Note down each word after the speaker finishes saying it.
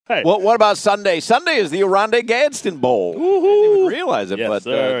Right. What about Sunday? Sunday is the Oronde Gadsden Bowl. Woo-hoo. I didn't even realize it, Yes, but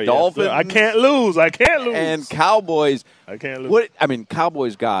sir. Dolphins. Yes, sir. I can't lose. And Cowboys. I can't lose.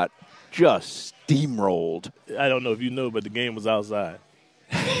 Cowboys got just steamrolled. I don't know if you know, but the game was outside.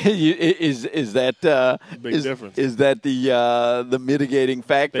 is that Big difference. Is that the mitigating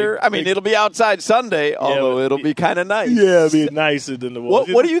factor? It'll be outside Sunday, although it'll be kind of nice. Yeah, it'll be nicer than the What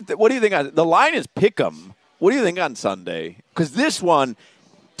do you think? The line is pick'em. What do you think on Sunday? Because this one,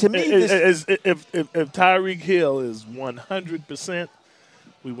 to me, if Tyreek Hill is 100%,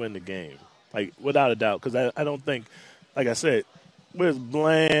 we win the game, like without a doubt. Because I don't think, like I said, where's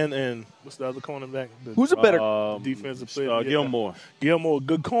Bland and what's the other cornerback? Who's a better defensive player? Gilmore. Gilmore,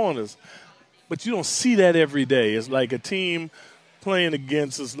 good corners, but you don't see that every day. It's like a team playing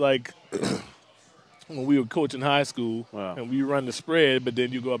against us, like when we were coaching high school, and we run the spread, but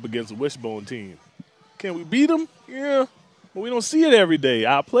then you go up against a wishbone team. Can we beat them? Yeah. But we don't see it every day.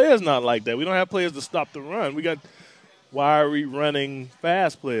 Our players not like that. We don't have players to stop the run. We got wiry, running,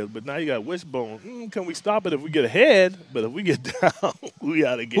 fast players. But now you got wishbone. Can we stop it if we get ahead? But if we get down, we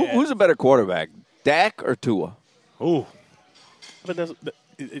got to get Who's a better quarterback, Dak or Tua? Oh. But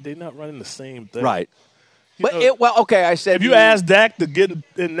they're not running the same thing. Right. I said. If you ask Dak to get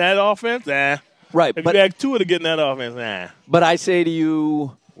in that offense, Right. If you ask Tua to get in that offense, But I say to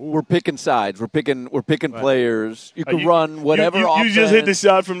you, we're picking sides. We're picking players. You can run whatever offense. You just hit the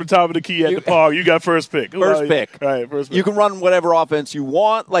shot from the top of the key at the park. You got first pick. First pick. Right, first pick. You can run whatever offense you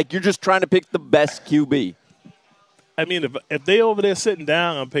want. Like, you're just trying to pick the best QB. If they over there sitting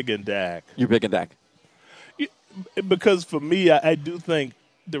down, I'm picking Dak. You're picking Dak. Because for me, I do think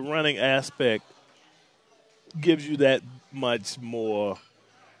the running aspect gives you that much more,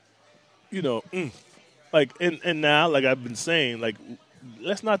 like, and now, like I've been saying, like,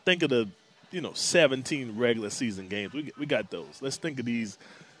 let's not think of the, 17 regular season games. We got those. Let's think of these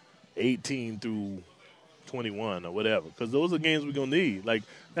 18 through 21 or whatever, because those are games we're going to need. Like,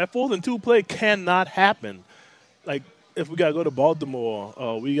 that 4th and 2 play cannot happen. Like, if we got to go to Baltimore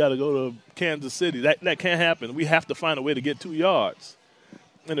or we got to go to Kansas City, that can't happen. We have to find a way to get 2 yards.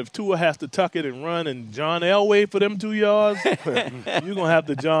 And if Tua has to tuck it and run and John Elway for them 2 yards, you're going to have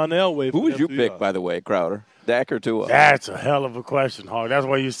to John Elway for them 2 yards. Who would you pick, by the way, Crowder? Dak or Tua? That's a hell of a question, Hog. That's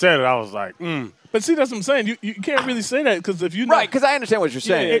why you said it. I was like, But see, that's what I'm saying. You can't really say that because if you right, because I understand what you're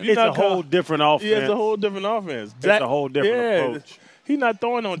saying. It's a whole different offense. Yeah, it's a whole different offense. It's a whole different approach. He's not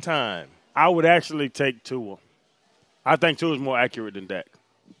throwing on time. I would actually take Tua. I think Tua is more accurate than Dak.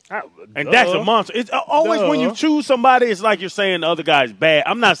 And Dak's a monster. It's always when you choose somebody, it's like you're saying the other guy's bad.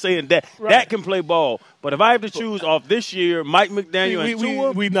 I'm not saying that. Right. Dak can play ball. But if I have to choose off this year, Mike McDaniel and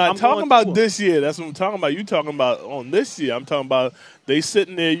Tua, we're not talking about this year. That's what I'm talking about. You talking about on this year. I'm talking about they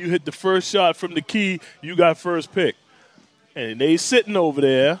sitting there, you hit the first shot from the key, you got first pick. And they sitting over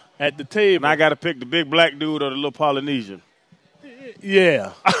there at the table. And I got to pick the big black dude or the little Polynesian.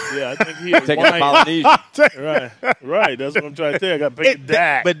 Yeah, I think he is taking Polynesian. Right. That's what I'm trying to tell you. I got to pick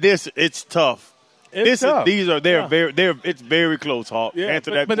Dak. But it's tough. It's very close, Hawk. Yeah,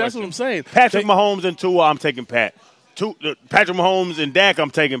 Answer that but question. that's what I'm saying. Patrick Mahomes and Tua, I'm taking Pat. Patrick Mahomes and Dak,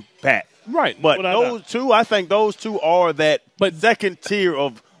 I'm taking Pat. Right. But those two, I think those two are that second tier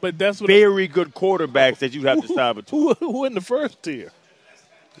of very good quarterbacks that you have to decide between. Who in the first tier?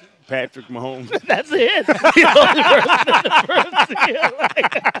 Patrick Mahomes. That's it. He's only first in the first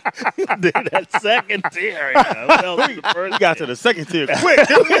tier. That second tier. We got to the second tier quick.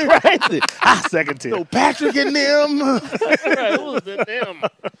 Right. Second tier. So Patrick and them. Right, who's in them?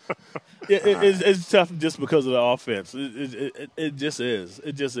 It's tough just because of the offense. It just is.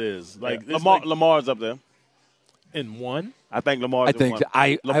 It just is. Like Lamar's up there. In one? I think Lamar's in one.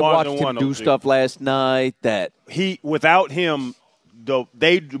 I watched him do stuff last night that without him.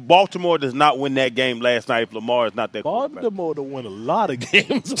 Baltimore does not win that game last night if Lamar is not their quarterback. Baltimore to win a lot of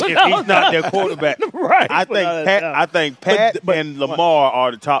games. If he's not their quarterback. Right. I think Pat and Lamar are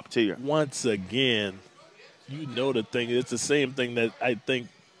the top tier. Once again, the thing. It's the same thing that I think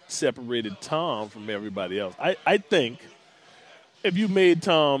separated Tom from everybody else. I think if you made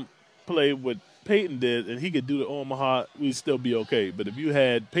Tom play what Peyton did and he could do the Omaha, we'd still be okay. But if you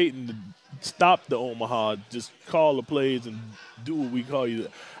had Peyton to stop the Omaha, just call the plays and do what we call you,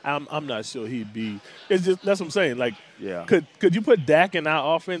 I'm not sure he'd be. It's just that's what I'm saying. Like, could you put Dak in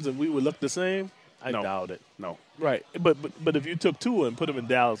our offense and we would look the same? I doubt it. No. Right. But if you took Tua and put him in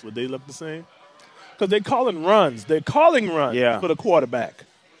Dallas, would they look the same? Because they're calling runs. They're calling runs for the quarterback.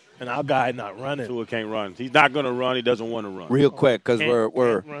 And our guy not running. Tua can't run. He's not going to run. He doesn't want to run. Real quick, because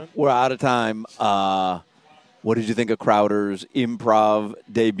we're out of time. What did you think of Crowder's improv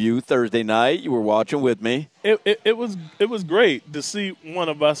debut Thursday night? You were watching with me. It was great to see one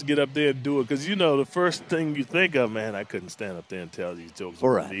of us get up there and do it because the first thing you think of, man, I couldn't stand up there and tell these jokes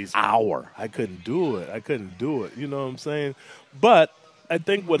For an hour. I couldn't do it. You know what I'm saying? But I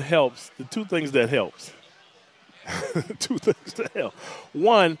think what helps, the two things that helps. Two things to help.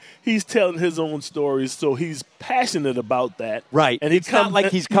 One, he's telling his own stories, so he's passionate about that. Right. And it's not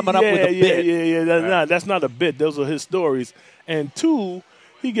like he's coming up with a bit. Yeah. That's not a bit. Those are his stories. And two,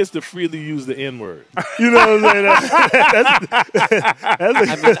 he gets to freely use the N-word. You know what I'm saying?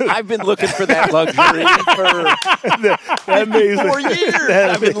 I've been looking for that luxury for 4 years.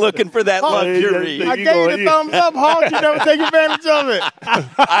 I've been looking for that luxury. I gave you a thumbs up, Hawk. You never take advantage of it.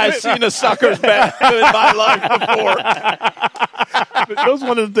 I've seen a sucker's back in my life before. That's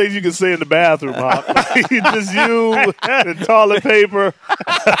one of the things you can say in the bathroom, Hawk. Just you and toilet paper.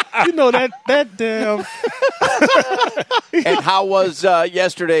 That damn. And how was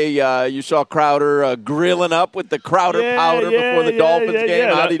yesterday? You saw Crowder grilling up with the Crowder powder before the Dolphins game.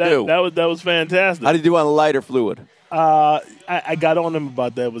 How'd he do? That was fantastic. How'd he do on lighter fluid? I got on him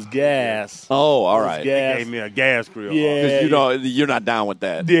about that. It was gas. Oh, all right. He gave me a gas grill. Yeah, because you're not down with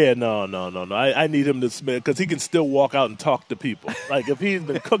that. Yeah, no. I need him to smell because he can still walk out and talk to people. Like if he's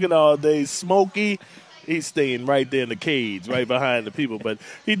been cooking all day, smoky, he's staying right there in the cage, right behind the people. But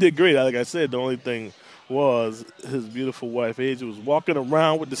he did great. Like I said, the only thing was his beautiful wife, Asia, was walking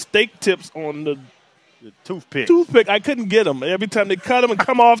around with the steak tips on the toothpick. I couldn't get them. Every time they cut them and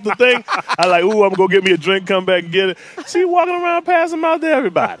come off the thing, I like, ooh, I'm going to go get me a drink, come back and get it. She walking around passing them out to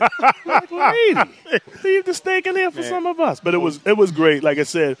everybody. I'm like, lady, leave the steak in here for some of us. But it was great. Like I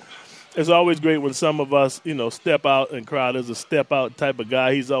said, it's always great when some of us, step out, and Crowder's a step out type of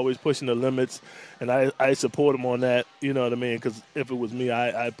guy. He's always pushing the limits, and I support him on that. You know what I mean? Because if it was me,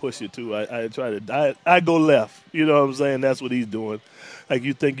 I push it too. I go left. You know what I'm saying? That's what he's doing. Like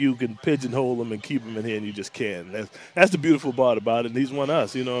you think you can pigeonhole him and keep him in here, and you just can't. That's the beautiful part about it. And he's one of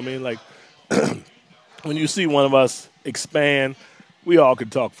us. You know what I mean? Like when you see one of us expand. We all can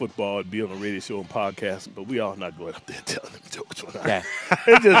talk football and be on a radio show and podcast, but we all not going up there telling them jokes. Yeah.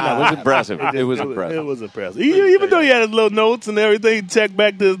 It was impressive. It was impressive. Even though he had his little notes and everything, check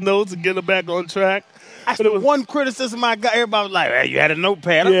back to his notes and get him back on track. But it was one criticism I got. Everybody was like, hey, you had a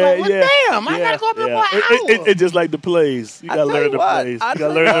notepad. I'm like, damn, I got to go up there for an hour. It's just like the plays. You got to learn the plays. You got to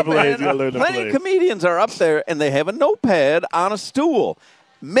learn the plays. You got to learn the plays. Plenty of comedians are up there, and they have a notepad on a stool.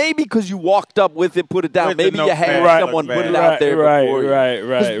 Maybe because you walked up with it, put it down. Maybe you had someone put it out there before you.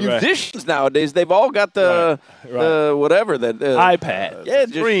 Right. Musicians nowadays, they've all got the whatever. The iPad. Yeah,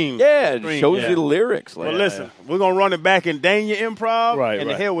 Stream. It shows you the lyrics. Well, listen, we're going to run it back in Dania Improv and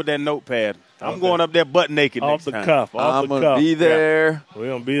the hell with that notepad. I'm going up there butt naked off the next cuff. I'm going to be there. We're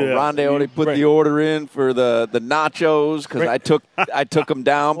going to be there. Oronde already put the order in for the nachos because I took them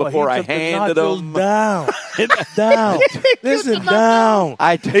down before I handed them. Down. Listen, down.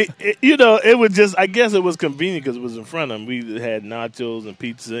 It was just, I guess it was convenient because it was in front of him. We had nachos and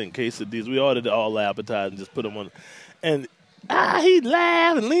pizza and quesadillas. We ordered all appetizers and just put them on. And he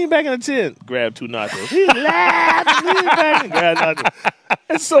laughed and leaned back in the chair. Grabbed 2 nachos. He laughed and leaned back and grabbed nachos.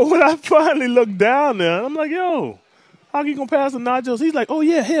 And so when I finally looked down there, I'm like, yo, how you going to pass the nachos? He's like, oh,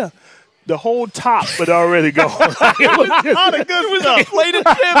 yeah, here. The whole top had already gone. It was just, all the good stuff. Inflated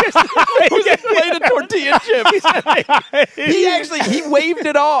chips. It was inflated tortilla chips. He waved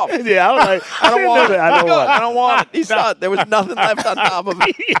it off. Yeah, I was like, I don't want it. I don't want it. He saw it. There was nothing left on top of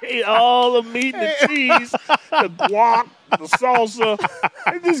it. He ate all the meat and the cheese, the guac, the salsa,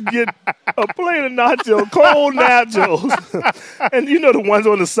 and just get a plate of nachos, cold nachos. And the ones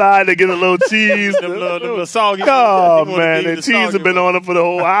on the side that get a little cheese. The soggy. Oh, man, the cheese has been on it for the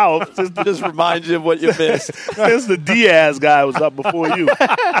whole hour. Just reminds you of what you missed. Since the Diaz guy was up before you.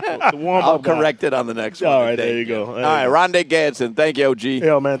 I'll correct it on the next one. All right, there you go. All right, Oronde Gadsden. Thank you, OG.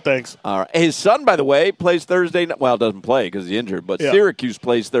 Yeah, man, thanks. All right. His son, by the way, plays Thursday. Well, doesn't play because he's injured, but Syracuse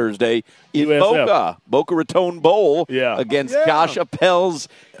plays Thursday in Boca Raton Bowl against Josh Appel's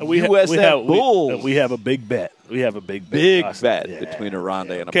USF Bulls. We have a big bet. Big bet between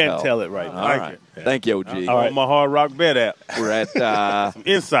Oronde and Appel. Can't tell it right now. All right. Thank you, OG. All right. On my Hard Rock Bet app. We're at some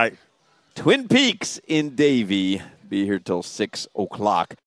insight. Twin Peaks in Davie. Be here till 6 o'clock.